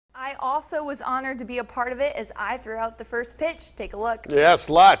also was honored to be a part of it as I threw out the first pitch. Take a look. Yes,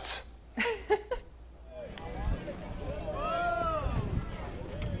 let's.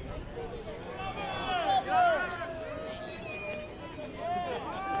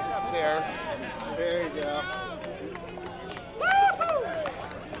 Up there. There you go.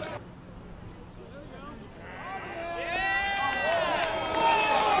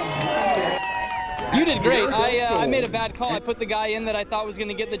 You did great. I made a bad call. I put the guy in that I thought was going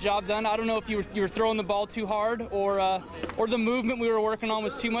to get the job done. I don't know if you were throwing the ball too hard or the movement we were working on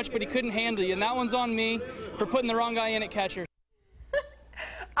was too much, but he couldn't handle you. And that one's on me for putting the wrong guy in at catcher.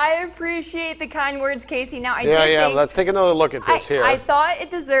 I appreciate the kind words, Casey. Now, Let's take another look at this here. I thought it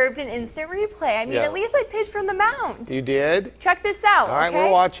deserved an instant replay. I mean, at least I pitched from the mound. You did? Check this out. All right, okay?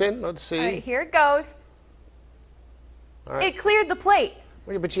 we're watching. Let's see. All right, here it goes. All right. It cleared the plate.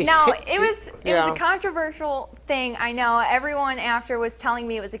 But you Now, hit, it was a controversial thing. I know everyone after was telling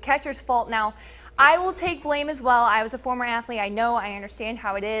me it was a catcher's fault. Now, I will take blame as well. I was a former athlete. I know, I understand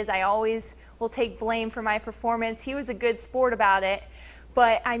how it is. I always will take blame for my performance. He was a good sport about it.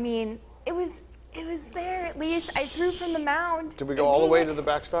 But, I mean, it was there at least. I threw from the mound. Did we go all the way to the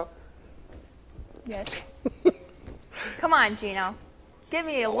backstop? Yes. Come on, Gino. Give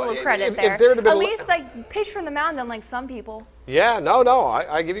me a little credit if there. At least, like, pitch from the mound unlike some people. Yeah, no.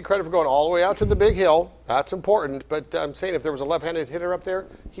 I give you credit for going all the way out to the big hill. That's important. But I'm saying if there was a left-handed hitter up there,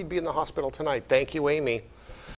 he'd be in the hospital tonight. Thank you, Amy.